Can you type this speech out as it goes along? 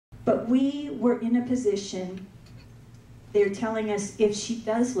But we were in a position, they're telling us if she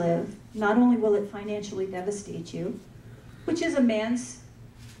does live, not only will it financially devastate you, which is a man's,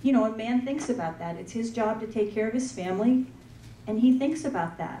 you know, a man thinks about that. It's his job to take care of his family, and he thinks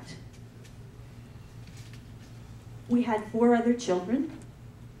about that. We had 4 other children.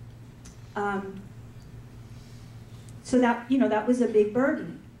 So that, you know, that was a big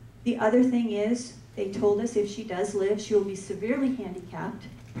burden. The other thing is, they told us if she does live, she will be severely handicapped,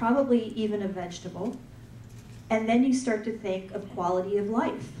 probably even a vegetable. And then you start to think of quality of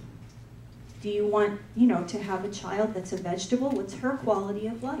life. Do you want, you know, to have a child that's a vegetable? What's her quality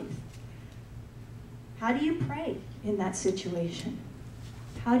of life? How do you pray in that situation?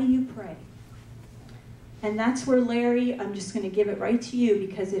 How do you pray? And that's where Larry, I'm just going to give it right to you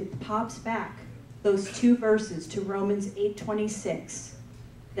because it pops back, those 2 verses to Romans 8:26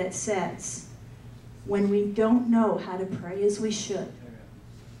 that says, when we don't know how to pray as we should,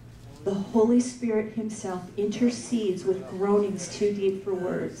 the Holy Spirit himself intercedes with groanings too deep for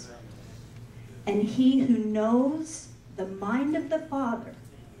words. And he who knows the mind of the Father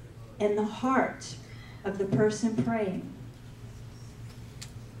and the heart of the person praying,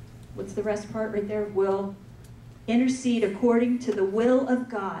 what's the rest part right there? Will intercede according to the will of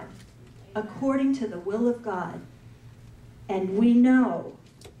God. According to the will of God. And we know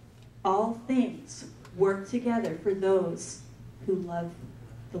all things work together for those who love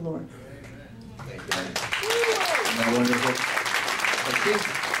the Lord. Thank you. Isn't that wonderful? I think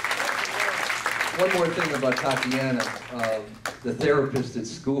one more thing about Tatiana. The therapist at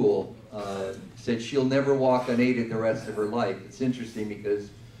school said she'll never walk unaided the rest of her life. It's interesting because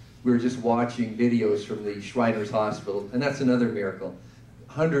we were just watching videos from the Shriners Hospital, and that's another miracle.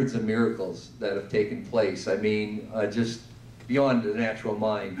 Hundreds of miracles that have taken place. I mean, just beyond the natural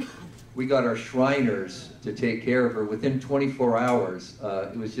mind. We got our Shriners to take care of her within 24 hours.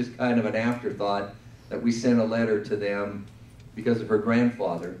 It was just kind of an afterthought that we sent a letter to them because of her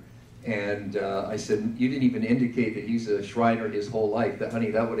grandfather. And I said, you didn't even indicate that he's a Shriner his whole life. That,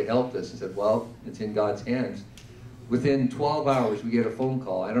 honey, that would have helped us. I said, well, it's in God's hands. Within 12 hours, we get a phone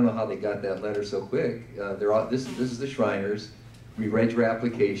call. I don't know how they got that letter so quick. This is the Shriners. We read your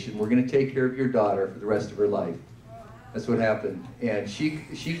application. We're going to take care of your daughter for the rest of her life. That's what happened. And she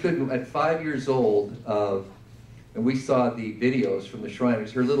couldn't, at 5 years old, and we saw the videos from the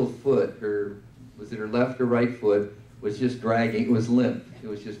Shriners, her little foot, was it her left or right foot, was just dragging, it was limp. It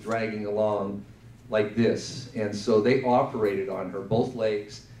was just dragging along like this. And so they operated on her, both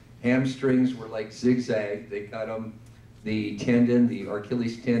legs. Hamstrings were like zigzag. They cut them. The tendon, the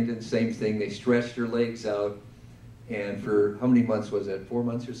Achilles tendon, same thing. They stretched her legs out. And for, how many months was it? 4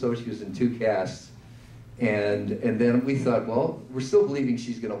 months or so? She was in 2 casts. And then we thought, well, we're still believing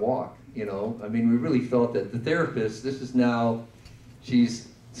she's going to walk, you know. I mean, we really felt that the therapist, this is now, she's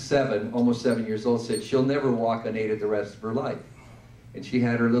 7, almost 7 years old, said she'll never walk unaided the rest of her life. And she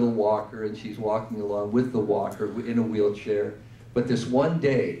had her little walker, and she's walking along with the walker in a wheelchair. But this one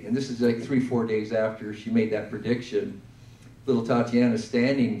day, and this is like 3-4 days after she made that prediction, little Tatiana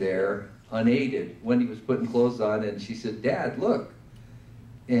standing there, unaided. Wendy was putting clothes on, and she said, Dad, look.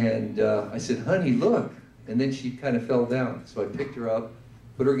 And I said, honey, look. And then she kind of fell down. So I picked her up,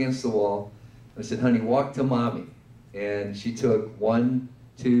 put her against the wall. I said, honey, walk to mommy. And she took 1,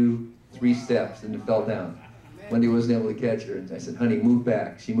 2, 3 steps and fell down. Wendy wasn't able to catch her. And I said, honey, move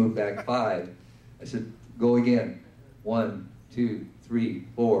back. She moved back 5. I said, go again. 1, 2, 3,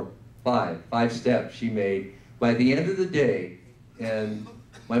 4, 5. 5 steps she made. By the end of the day, and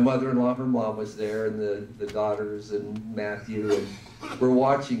my mother-in-law, her mom was there, and the daughters and Matthew, and we're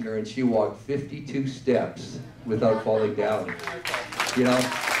watching her, and she walked 52 steps without falling down, you know?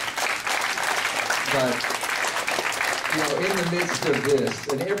 But, you know, in the midst of this,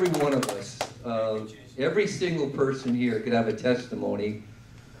 and every one of us, every single person here could have a testimony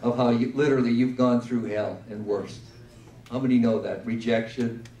of how literally you've gone through hell and worse. How many know that?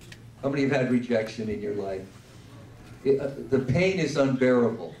 Rejection. How many have had rejection in your life? The pain is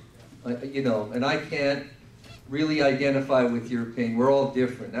unbearable, you know, and I can't really identify with your pain. We're all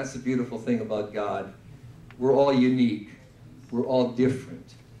different. That's the beautiful thing about God. We're all unique. We're all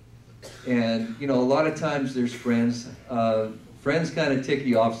different. And, you know, a lot of times there's friends. Friends kind of tick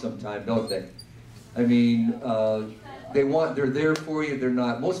you off sometimes, don't they? I mean, they're there for you, they're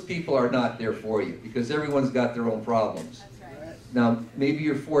not. Most people are not there for you because everyone's got their own problems. Now, maybe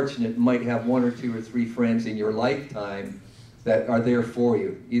you're fortunate and might have 1 or 2 or 3 friends in your lifetime that are there for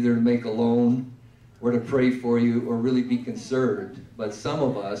you, either to make a loan or to pray for you or really be concerned. But some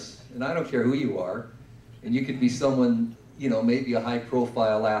of us, and I don't care who you are, and you could be someone, you know, maybe a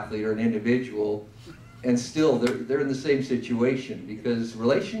high-profile athlete or an individual, And still, they're in the same situation, because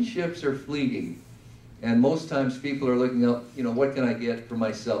relationships are fleeting. And most times people are looking up, you know, what can I get for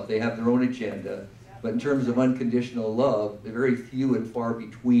myself? They have their own agenda. But in terms of unconditional love, they're very few and far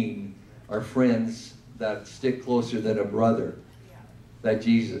between are friends that stick closer than a brother. That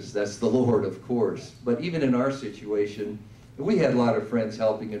Jesus, that's the Lord, of course. But even in our situation, we had a lot of friends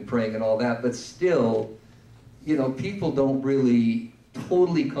helping and praying and all that, but still, you know, people don't really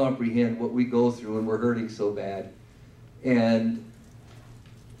totally comprehend what we go through, and we're hurting so bad. And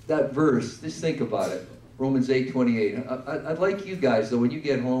that verse, just think about it, Romans 8:28. I'd like you guys, though, when you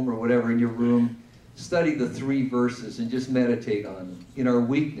get home or whatever in your room, study the 3 verses and just meditate on them. In our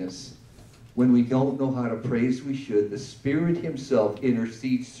weakness, when we don't know how to pray as we should, the Spirit Himself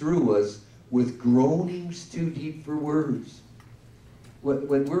intercedes through us with groanings too deep for words.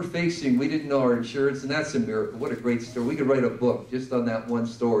 When we're facing, we didn't know our insurance, and that's a miracle. What a great story. We could write a book just on that one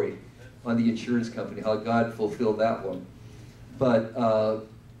story on the insurance company, how God fulfilled that one. But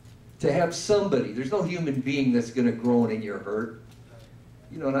to have somebody, there's no human being that's going to groan in your hurt.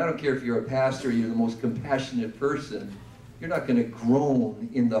 You know, and I don't care if you're a pastor, you're the most compassionate person, you're not going to groan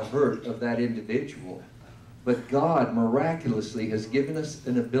in the hurt of that individual. But God miraculously has given us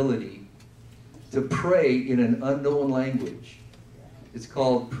an ability to pray in an unknown language. It's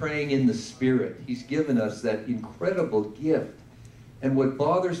called praying in the Spirit. He's given us that incredible gift. And what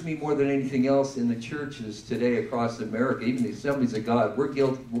bothers me more than anything else in the churches today across America, even the Assemblies of God, we're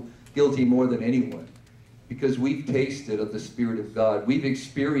guilty more than anyone, because we've tasted of the Spirit of God. We've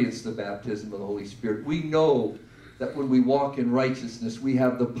experienced the baptism of the Holy Spirit. We know that when we walk in righteousness, we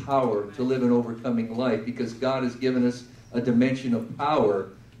have the power to live an overcoming life, because God has given us a dimension of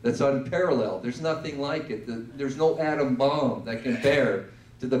power that's unparalleled. There's nothing like it. There's no atom bomb that can compare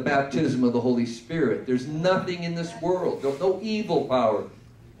to the baptism of the Holy Spirit. There's nothing in this world, no evil power.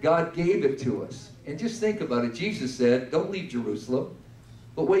 God gave it to us. And just think about it. Jesus said, don't leave Jerusalem,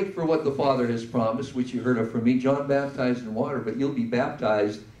 but wait for what the Father has promised, which you heard of from me. John baptized in water, but you'll be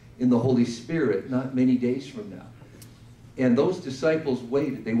baptized in the Holy Spirit not many days from now. And those disciples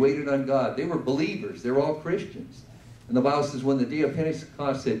waited. They waited on God. They were believers. They were all Christians. And the Bible says when the day of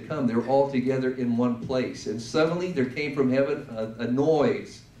Pentecost had come, they were all together in one place. And suddenly there came from heaven a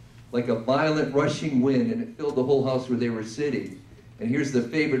noise, like a violent rushing wind, and it filled the whole house where they were sitting. And here's the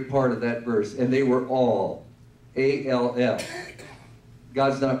favorite part of that verse. And they were all, A-L-L.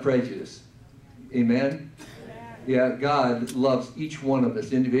 God's not prejudiced. Amen? Yeah, God loves each one of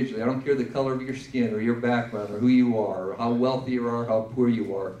us individually. I don't care the color of your skin or your background or who you are or how wealthy you are or how poor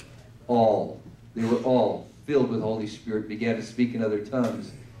you are. All. They were all filled with the Holy Spirit, began to speak in other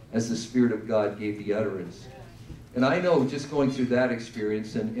tongues as the Spirit of God gave the utterance. And I know, just going through that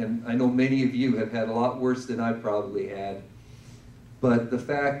experience, and I know many of you have had a lot worse than I probably had, but the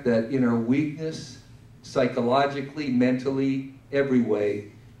fact that in our weakness, psychologically, mentally, every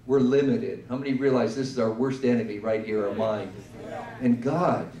way, we're limited. How many realize this is our worst enemy right here, our mind? And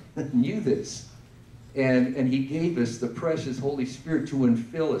God knew this. And He gave us the precious Holy Spirit to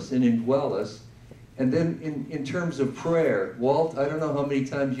infill us and indwell us. And then in terms of prayer, Walt, I don't know how many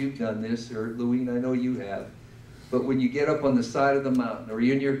times you've done this, or Louine, I know you have, but when you get up on the side of the mountain, or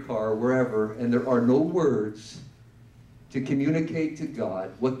you're in your car, or wherever, and there are no words to communicate to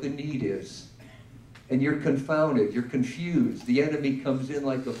God what the need is, and you're confounded, you're confused, the enemy comes in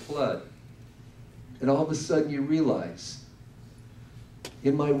like a flood, and all of a sudden you realize,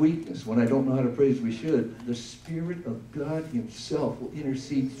 in my weakness, when I don't know how to pray as we should, the Spirit of God Himself will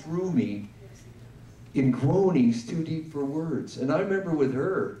intercede through me in groanings too deep for words. And I remember with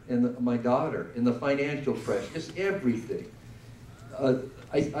her and my daughter, and the financial pressure, just everything.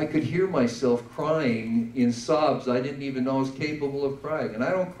 I could hear myself crying in sobs I didn't even know I was capable of crying. And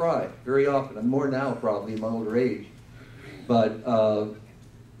I don't cry very often. I'm more now probably in my older age. But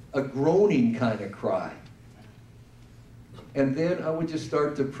a groaning kind of cry. And then I would just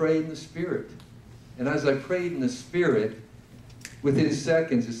start to pray in the Spirit. And as I prayed in the Spirit, within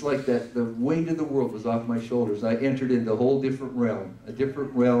seconds, it's like that the weight of the world was off my shoulders. I entered into a whole different realm, a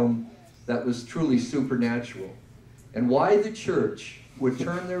different realm that was truly supernatural. And why the church would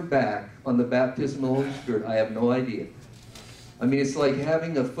turn their back on the baptism of the Holy Spirit, I have no idea. I mean, it's like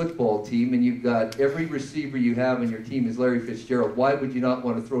having a football team and you've got every receiver you have on your team is Larry Fitzgerald. Why would you not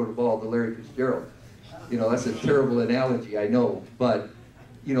want to throw the ball to Larry Fitzgerald? You know, that's a terrible analogy, I know. But,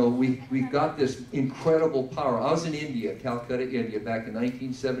 you know, we've got this incredible power. I was in India, Calcutta, India, back in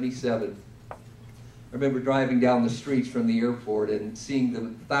 1977. I remember driving down the streets from the airport and seeing the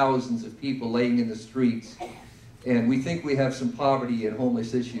thousands of people laying in the streets. And we think we have some poverty and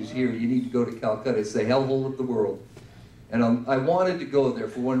homeless issues here. You need to go to Calcutta. It's the hellhole of the world. And I wanted to go there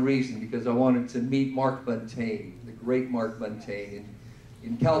for one reason, because I wanted to meet Mark Buntain, the great Mark Buntain.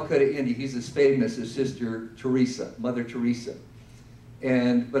 In Calcutta, India, he's as famous as Sister Teresa, Mother Teresa.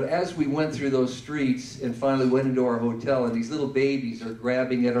 But as we went through those streets and finally went into our hotel, and these little babies are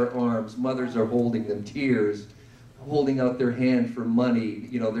grabbing at our arms, mothers are holding them, tears, holding out their hand for money,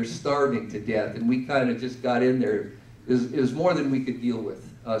 you know, they're starving to death, and we kind of just got in there. It was more than we could deal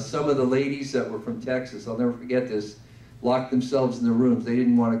with. Some of the ladies that were from Texas, I'll never forget this, locked themselves in their rooms. They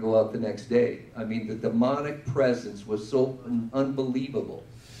didn't want to go out the next day. I mean, the demonic presence was so unbelievable.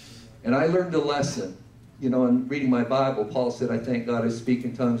 And I learned a lesson. You know, in reading my Bible, Paul said, I thank God I speak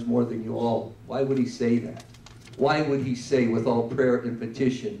in tongues more than you all. Why would he say that? Why would he say, with all prayer and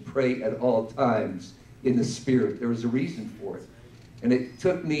petition, pray at all times in the Spirit? There was a reason for it. And it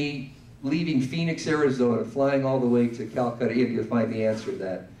took me leaving Phoenix, Arizona, flying all the way to Calcutta, India to find the answer to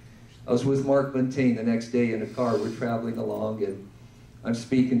that. I was with Mark Buntain the next day in a car. We're traveling along, and I'm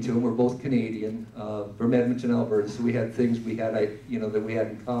speaking to him. We're both Canadian, from Edmonton, Alberta, so we had things we had, that we had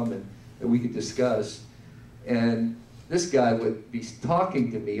in common that we could discuss. And this guy would be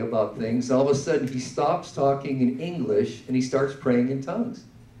talking to me about things, and all of a sudden he stops talking in English and he starts praying in tongues.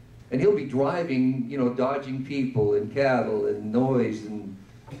 And he'll be driving, you know, dodging people and cattle and noise and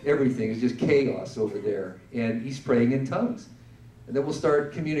everything. It's just chaos over there. And he's praying in tongues. And then we'll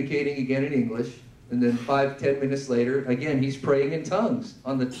start communicating again in English. And then 5-10 minutes later, again, he's praying in tongues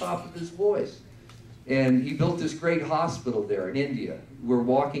on the top of his voice. And he built this great hospital there in India. We're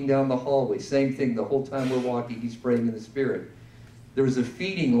walking down the hallway, same thing, the whole time we're walking, he's praying in the Spirit. There was a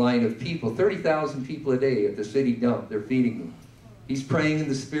feeding line of people, 30,000 people a day at the city dump, they're feeding them. He's praying in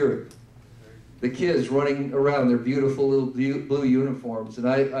the Spirit. The kids running around, their beautiful little blue uniforms, and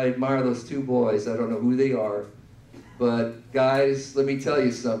I admire those two boys. I don't know who they are, but guys, let me tell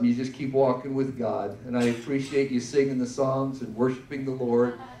you something, you just keep walking with God, and I appreciate you singing the songs and worshiping the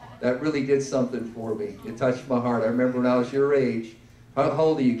Lord. That really did something for me. It touched my heart. I remember when I was your age. How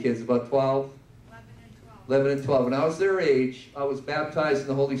old are you kids? About 12? 11 and 12. When I was their age, I was baptized in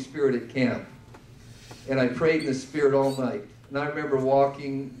the Holy Spirit at camp. And I prayed in the Spirit all night. And I remember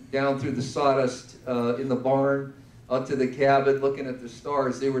walking down through the sawdust in the barn, out to the cabin, looking at the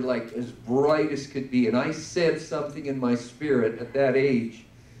stars. They were like as bright as could be. And I said something in my spirit at that age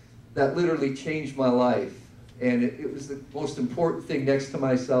that literally changed my life. And it was the most important thing next to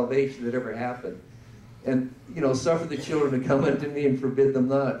my salvation that ever happened. And, you know, suffer the children to come unto me and forbid them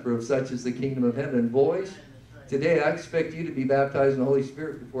not, for of such is the kingdom of heaven. And boys, today I expect you to be baptized in the Holy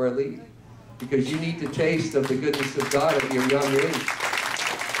Spirit before I leave. Because you need to taste of the goodness of God at your young age.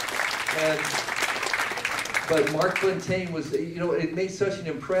 But Mark Buntain was, you know, it made such an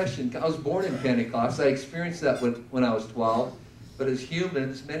impression. I was born in Pentecost. I experienced that when I was 12. But as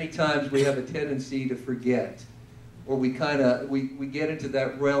humans, many times we have a tendency to forget. Or we get into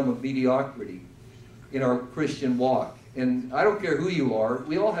that realm of mediocrity in our Christian walk. And I don't care who you are,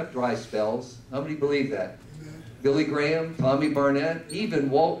 we all have dry spells. How many believe that? Billy Graham, Tommy Barnett, even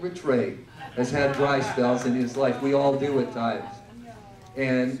Walt Rattray has had dry spells in his life. We all do at times.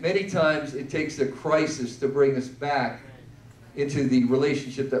 And many times it takes a crisis to bring us back into the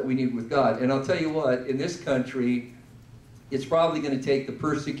relationship that we need with God. And I'll tell you what, in this country, it's probably going to take the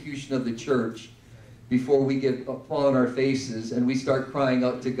persecution of the church before we fall on our faces and we start crying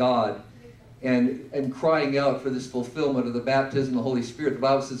out to God and crying out for this fulfillment of the baptism of the Holy Spirit. The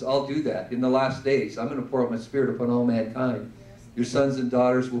Bible says, I'll do that in the last days. I'm going to pour out my Spirit upon all mankind. Your sons and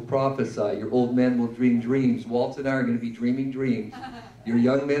daughters will prophesy. Your old men will dream dreams. Walt and I are going to be dreaming dreams. Your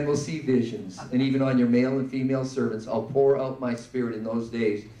young men will see visions. And even on your male and female servants, I'll pour out my Spirit in those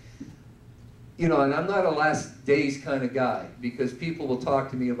days. You know, and I'm not a last days kind of guy, because people will talk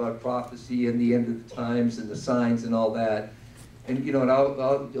to me about prophecy and the end of the times and the signs and all that. And, you know,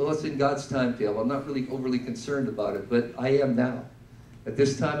 and it's in God's timetable. I'm not really overly concerned about it, but I am now. At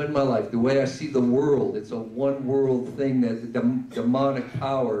this time in my life, the way I see the world, it's a one-world thing, that the demonic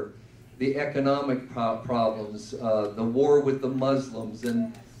power, the economic problems, the war with the Muslims,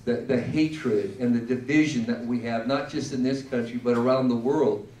 and the hatred and the division that we have, not just in this country, but around the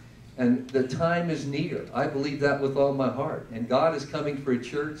world. And the time is near. I believe that with all my heart. And God is coming for a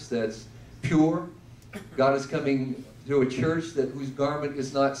church that's pure. God is coming to a church whose garment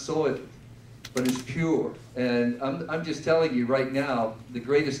is not soiled, but is pure. And I'm just telling you right now, the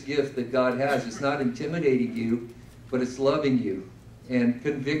greatest gift that God has is not intimidating you, but it's loving you. And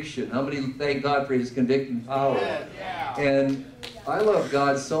conviction. How many thank God for His convicting power? And I love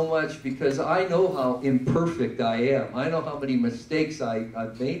God so much because I know how imperfect I am. I know how many mistakes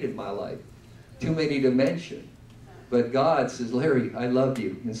I've made in my life. Too many to mention. But God says, Larry, I love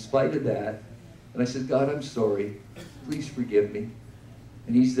you in spite of that. And I said, God, I'm sorry. please forgive me.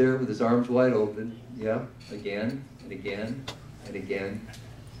 And he's there with his arms wide open, yeah, again and again and again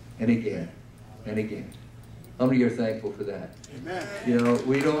and again and again. How many are thankful for that? Amen. You know,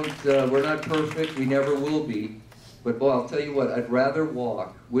 we're not perfect, we never will be, but boy, I'll tell you what, I'd rather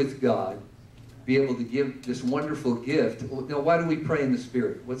walk with God, be able to give this wonderful gift. Now, why do we pray in the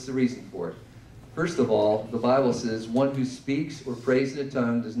Spirit? What's the reason for it? First of all, the Bible says, one who speaks or prays in a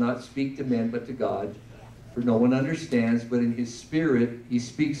tongue does not speak to men but to God, for no one understands, but in his spirit he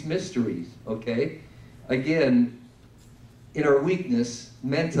speaks mysteries, okay? Again, in our weakness,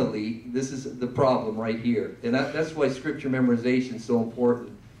 mentally, this is the problem right here. And that's why scripture memorization is so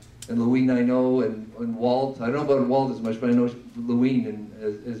important. And Louine, I know, and Walt, I don't know about Walt as much, but I know Louine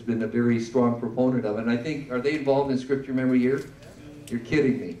has been a very strong proponent of it. And I think, are they involved in scripture memory here? You're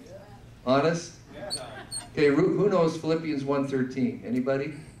kidding me. Honest? Okay, who knows Philippians 1:13?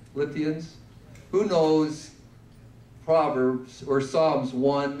 Anybody? Philippians? Who knows Proverbs or Psalms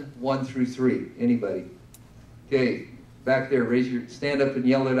 1 through 3? Anybody? Okay, back there, stand up and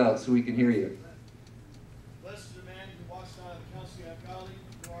yell it out so we can hear you. Blessed is the man who walks not in the counsel of the ungodly,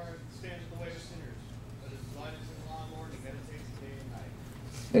 nor stands in the way of sinners, but his delight is in the law of the Lord, and he meditates day and night.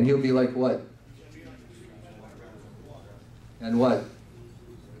 And he'll be like what? He shall be like a tree planted by rivers of water. And what?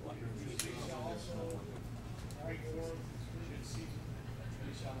 He shall also bring forth in its season, and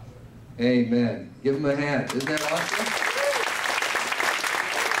he shall not wither. Amen. Give him a hand. Isn't that awesome?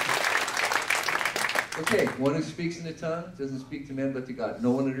 Okay, one who speaks in the tongue doesn't speak to men but to God.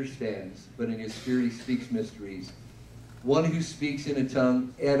 No one understands, but in his spirit he speaks mysteries. One who speaks in a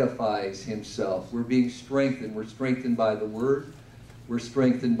tongue edifies himself. We're being strengthened. We're strengthened by the word. We're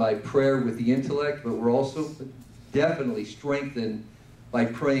strengthened by prayer with the intellect, but we're also definitely strengthened by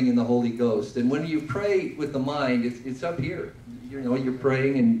praying in the Holy Ghost. And when you pray with the mind, it's up here. You know, you're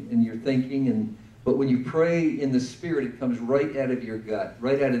praying and you're thinking, but when you pray in the Spirit, it comes right out of your gut,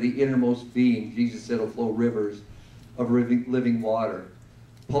 right out of the innermost being. Jesus said it'll flow rivers of living water.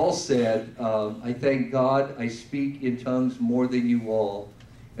 Paul said, I thank God I speak in tongues more than you all.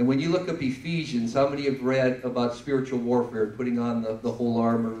 And when you look up Ephesians, how many have read about spiritual warfare, putting on the whole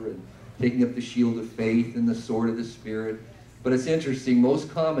armor and taking up the shield of faith and the sword of the Spirit? But it's interesting, most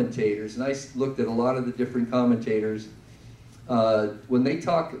commentators, and I looked at a lot of the different commentators, when they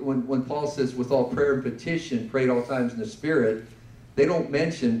talk, when Paul says, with all prayer and petition, pray at all times in the Spirit, they don't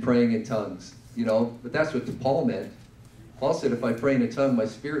mention praying in tongues, you know, but that's what Paul meant. Paul said, if I pray in a tongue, my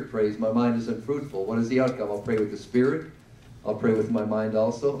spirit prays, my mind is unfruitful. What is the outcome? I'll pray with the Spirit, I'll pray with my mind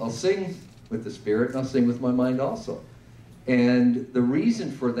also, I'll sing with the Spirit, and I'll sing with my mind also. And the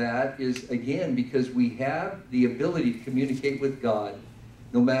reason for that is, again, because we have the ability to communicate with God,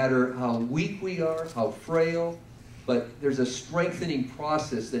 no matter how weak we are, how frail, but there's a strengthening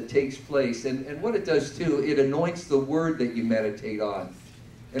process that takes place. And what it does, too, it anoints the word that you meditate on.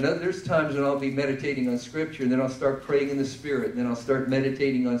 And there's times when I'll be meditating on Scripture, and then I'll start praying in the Spirit, and then I'll start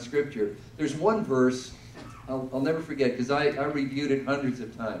meditating on Scripture. There's one verse I'll never forget, because I reviewed it hundreds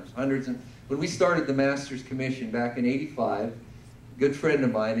of times. When we started the Master's Commission back in '85, a good friend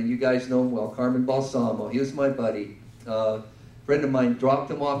of mine, and you guys know him well, Carmen Balsamo, he was my buddy. Friend of mine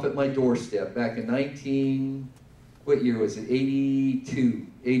dropped him off at my doorstep back in what year was it? 82,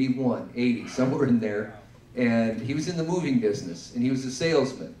 81, 80, somewhere in there. And he was in the moving business, and he was a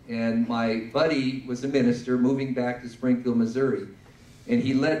salesman. And my buddy was a minister moving back to Springfield, Missouri. And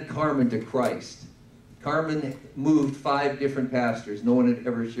he led Carmen to Christ. Carmen moved 5 different pastors. No one had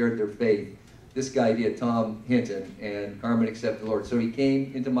ever shared their faith. This guy did, Tom Hinton, and Carmen accepted the Lord. So he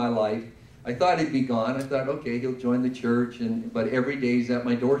came into my life. I thought he'd be gone. I thought, okay, he'll join the church, but every day he's at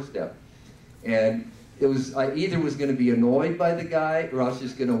my doorstep. And it was, I either was going to be annoyed by the guy, or I was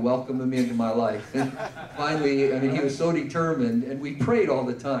just going to welcome him into my life. And finally, I mean, he was so determined, and we prayed all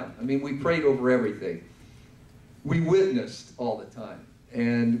the time. I mean, we prayed over everything. We witnessed all the time.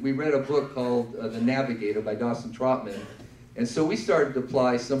 And we read a book called The Navigator by Dawson Trotman. And so we started to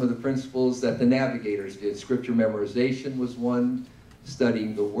apply some of the principles that the Navigators did. Scripture memorization was one,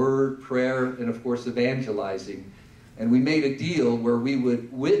 studying the Word, prayer, and of course evangelizing. And we made a deal where we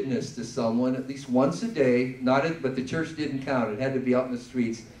would witness to someone at least once a day, but the church didn't count. It had to be out in the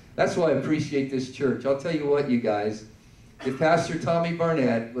streets. That's why I appreciate this church. I'll tell you what, you guys, if Pastor Tommy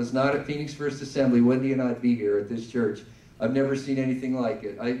Barnett was not at Phoenix First Assembly, Wendy and I'd be here at this church. I've never seen anything like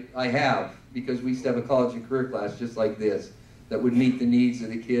it. I have, because we used to have a college and career class just like this that would meet the needs of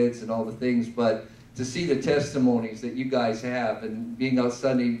the kids and all the things. But to see the testimonies that you guys have, and being out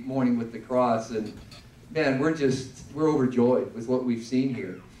Sunday morning with the cross, and man, we're overjoyed with what we've seen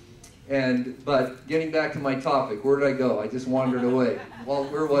here. But getting back to my topic, where did I go? I just wandered away. Well,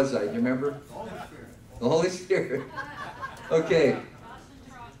 where was I? Do you remember? The Holy Spirit. Okay.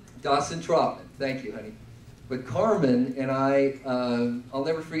 Dawson Trotman. Thank you, honey. But Carmen and I, I'll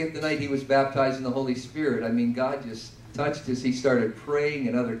never forget the night he was baptized in the Holy Spirit. I mean, God just touched us. He started praying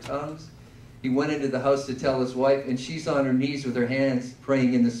in other tongues. He went into the house to tell his wife, and she's on her knees with her hands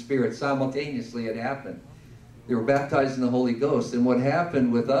praying in the Spirit. Simultaneously, it happened. They were baptized in the Holy Ghost. And what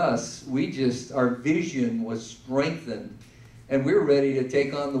happened with us, our vision was strengthened. And we were ready to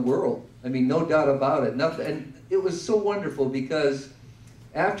take on the world. I mean, no doubt about it. Nothing. And it was so wonderful because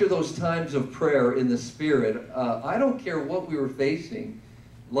after those times of prayer in the Spirit, I don't care what we were facing.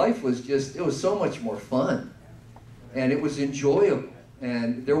 Life was it was so much more fun. And it was enjoyable.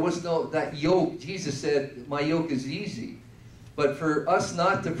 And there was that yoke. Jesus said, my yoke is easy. But for us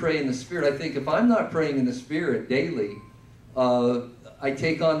not to pray in the Spirit, I think if I'm not praying in the Spirit daily, I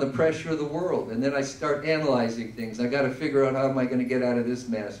take on the pressure of the world. And then I start analyzing things. I got to figure out how am I going to get out of this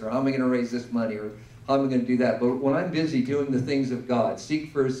mess, or how am I going to raise this money, or how am I going to do that. But when I'm busy doing the things of God,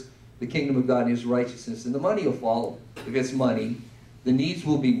 seek first the kingdom of God and His righteousness, and the money will follow. If it's money, the needs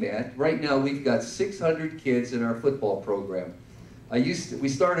will be met. Right now, we've got 600 kids in our football program. We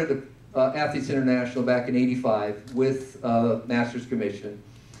started Athletes International back in '85 with Master's Commission,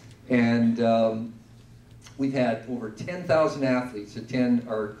 and we've had over 10,000 athletes attend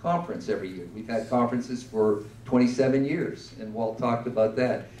our conference every year. We've had conferences for 27 years, and Walt talked about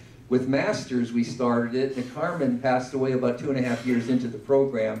that. With Masters, we started it, and Carmen passed away about 2.5 years into the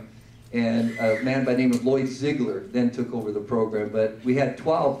program, and a man by the name of Lloyd Ziegler then took over the program. But we had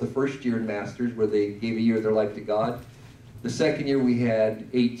 12 the first year in Masters, where they gave a year of their life to God. The second year we had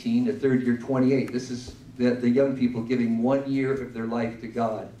 18, the third year 28. This is the young people giving 1 year of their life to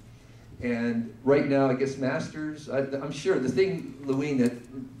God. And right now, I guess Masters, I'm sure the thing, Louine,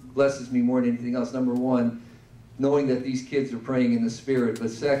 that blesses me more than anything else, number one, knowing that these kids are praying in the Spirit,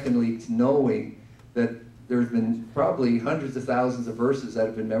 but secondly, knowing that there's been probably hundreds of thousands of verses that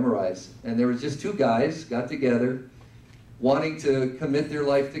have been memorized. And there was just two guys got together, wanting to commit their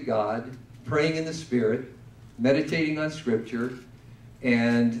life to God, praying in the Spirit, meditating on Scripture,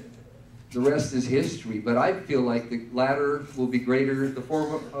 and the rest is history. But I feel like the latter will be greater, the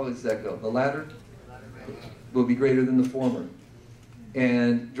former, how does that go? The latter will be greater than the former.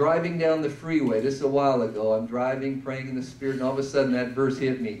 And driving down the freeway, this is a while ago, I'm driving, praying in the Spirit, and all of a sudden that verse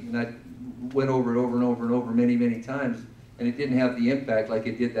hit me. And I went over it over and over and over many, many times, and it didn't have the impact like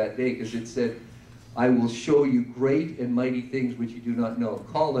it did that day, because it said, I will show you great and mighty things which you do not know.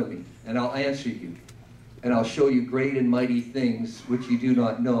 Call on me, and I'll answer you. And I'll show you great and mighty things which you do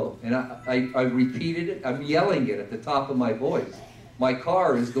not know. And I repeated it. I'm yelling it at the top of my voice. My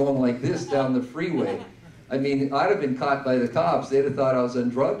car is going like this down the freeway. I mean, I'd have been caught by the cops. They'd have thought I was on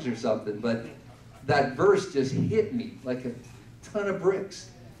drugs or something. But that verse just hit me like a ton of bricks.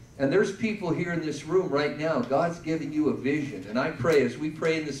 And there's people here in this room right now. God's giving you a vision. And I pray, as we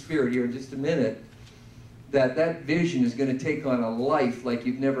pray in the Spirit here in just a minute, that vision is going to take on a life like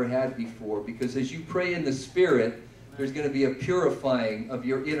you've never had before. Because as you pray in the Spirit, there's going to be a purifying of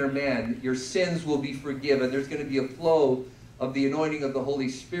your inner man. Your sins will be forgiven. There's going to be a flow of the anointing of the Holy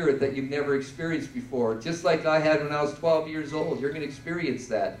Spirit that you've never experienced before. Just like I had when I was 12 years old. You're going to experience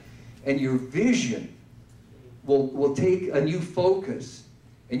that. And your vision will take a new focus.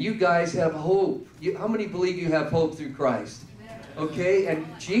 And you guys have hope. How many believe you have hope through Christ? Okay? And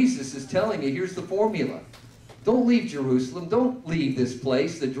Jesus is telling you, here's the formula. Don't leave Jerusalem. Don't leave this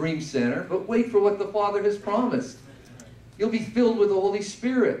place, the Dream Center, but wait for what the Father has promised. You'll be filled with the Holy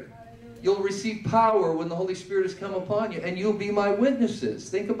Spirit. You'll receive power when the Holy Spirit has come upon you, and you'll be my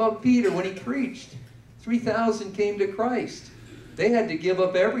witnesses. Think about Peter when he preached. 3,000 came to Christ. They had to give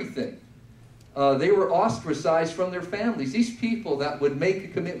up everything. They were ostracized from their families. These people that would make a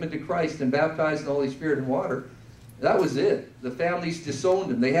commitment to Christ and baptize in the Holy Spirit and water, that was it. The families disowned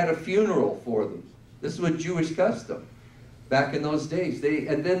them. They had a funeral for them. This was a Jewish custom back in those days.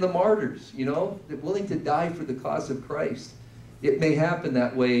 And then the martyrs, you know, they're willing to die for the cause of Christ. It may happen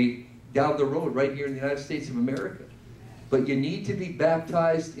that way down the road right here in the United States of America. But you need to be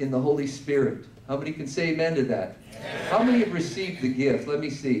baptized in the Holy Spirit. How many can say amen to that? Amen. How many have received the gift? Let me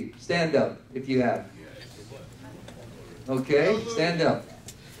see. Stand up if you have. Okay, stand up.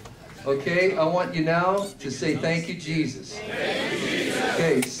 Okay, I want you now to say thank you, Jesus. Thank you, Jesus.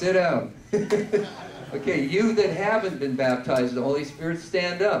 Okay, sit down. Okay, you that haven't been baptized in the Holy Spirit,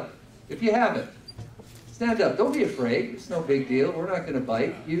 stand up. If you haven't, stand up. Don't be afraid. It's no big deal. We're not going to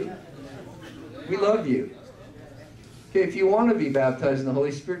bite you. We love you. Okay, if you want to be baptized in the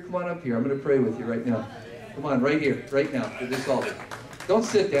Holy Spirit, come on up here. I'm going to pray with you right now. Come on, right here, right now, to this altar. Don't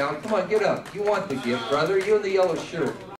sit down. Come on, get up. You want the gift, brother. You in the yellow shirt.